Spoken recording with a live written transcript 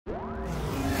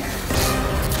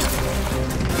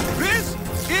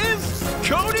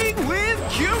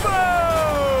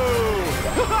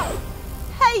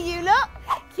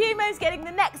QMO's getting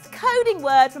the next coding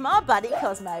word from our buddy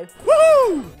Cozmo.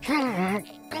 Woo!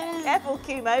 Careful,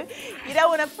 QMO. You don't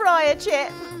want to fry a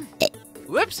chip.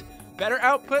 Whoops, better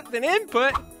output than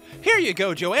input. Here you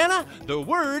go, Joanna. The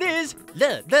word is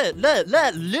loop.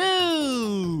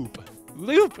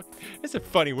 Loop. It's a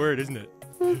funny word, isn't it?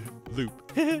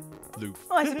 Loop. Loop.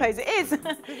 Oh, I suppose it is.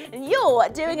 And you're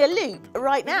doing a loop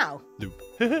right now. Loop.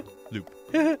 Loop.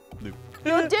 Loop.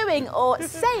 You're doing or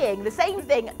saying the same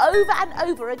thing over and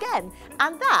over again.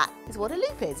 And that is what a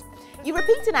loop is. You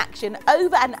repeat an action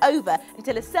over and over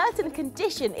until a certain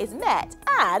condition is met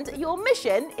and your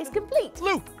mission is complete.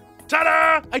 Loop.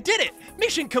 Ta-da! I did it!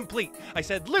 Mission complete. I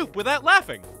said loop without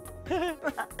laughing.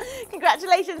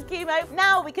 Congratulations, QMO.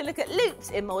 Now we can look at loops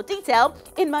in more detail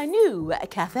in my new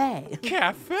cafe.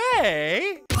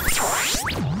 Cafe?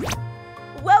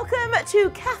 Welcome to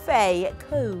Cafe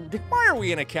Code. Why are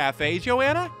we in a cafe,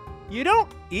 Joanna? You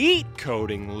don't eat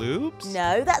coding loops.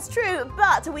 No, that's true,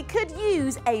 but we could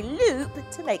use a loop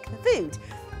to make the food.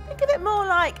 Think of it more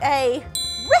like a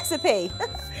recipe.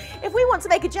 If we want to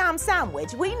make a jam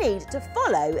sandwich, we need to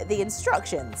follow the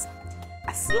instructions.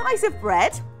 A slice of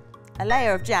bread, a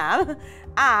layer of jam,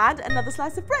 and another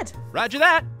slice of bread. Roger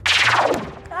that.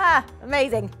 Ah,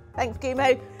 amazing. Thanks,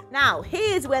 QMO. Now,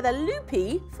 here's where the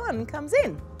loopy fun comes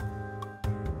in.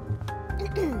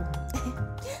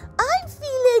 I'm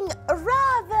feeling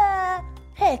rather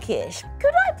peckish.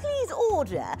 Could I please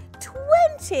order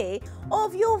 20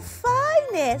 of your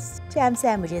finest jam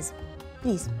sandwiches,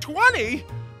 please? 20?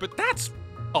 But that's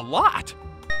a lot.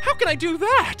 How can I do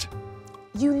that?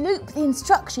 You loop the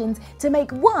instructions to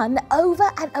make one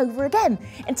over and over again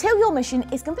until your mission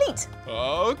is complete.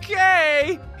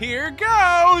 Okay, here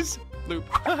goes. Loop,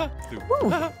 loop,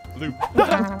 loop, loop.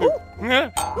 Oh,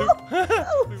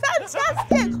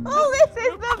 fantastic! Oh, this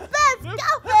is the best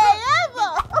cafe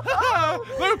ever!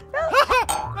 Loop.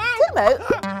 QMO,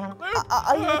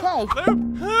 are you okay?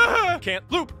 Loop. Can't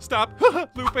loop. Stop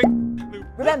looping. Loop.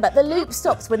 Remember, the loop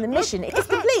stops when the mission is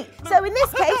complete. So in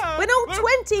this case, when all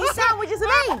 20 sandwiches are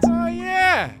made. Oh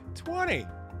yeah, 20.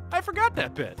 I forgot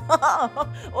that bit.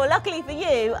 Well, luckily for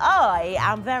you, I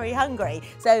am very hungry,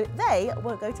 so they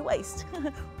won't go to waste.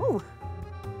 Ooh.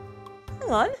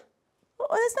 Hang on. Oh,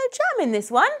 there's no jam in this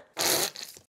one.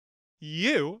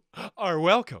 You are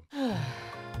welcome.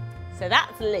 So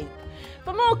that's loop.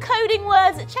 For more coding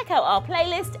words, check out our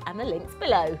playlist and the links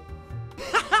below.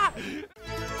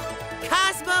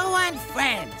 Cozmo and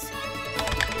Friends.